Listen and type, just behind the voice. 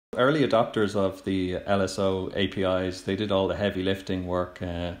Early adopters of the LSO APIs, they did all the heavy lifting work,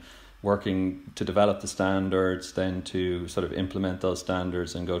 working to develop the standards, then to sort of implement those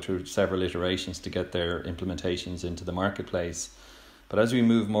standards and go through several iterations to get their implementations into the marketplace. But as we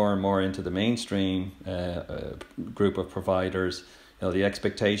move more and more into the mainstream group of providers, the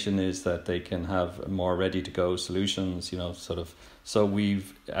expectation is that they can have more ready-to-go solutions. So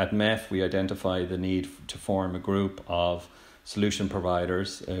we've at MEF we identify the need to form a group of solution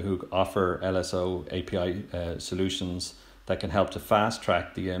providers who offer LSO API solutions that can help to fast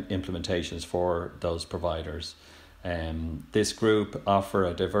track the implementations for those providers. This group offer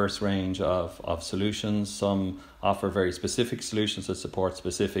a diverse range of solutions. Some offer very specific solutions that support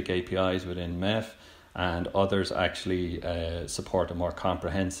specific APIs within MEF, and others actually support a more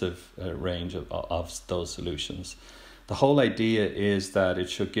comprehensive range of those solutions. The whole idea is that it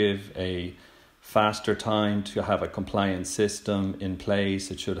should give a faster time to have a compliance system in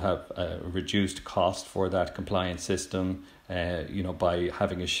place. It should have a reduced cost for that compliance system, by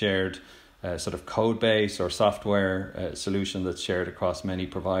having a shared sort of code base or software solution that's shared across many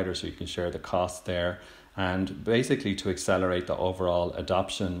providers, so you can share the cost there, and basically to accelerate the overall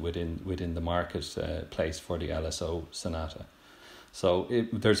adoption within the marketplace for the LSO Sonata. So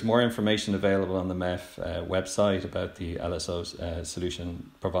there's more information available on the MEF website about the LSO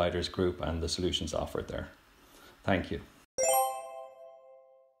Solution Providers Group and the solutions offered there. Thank you.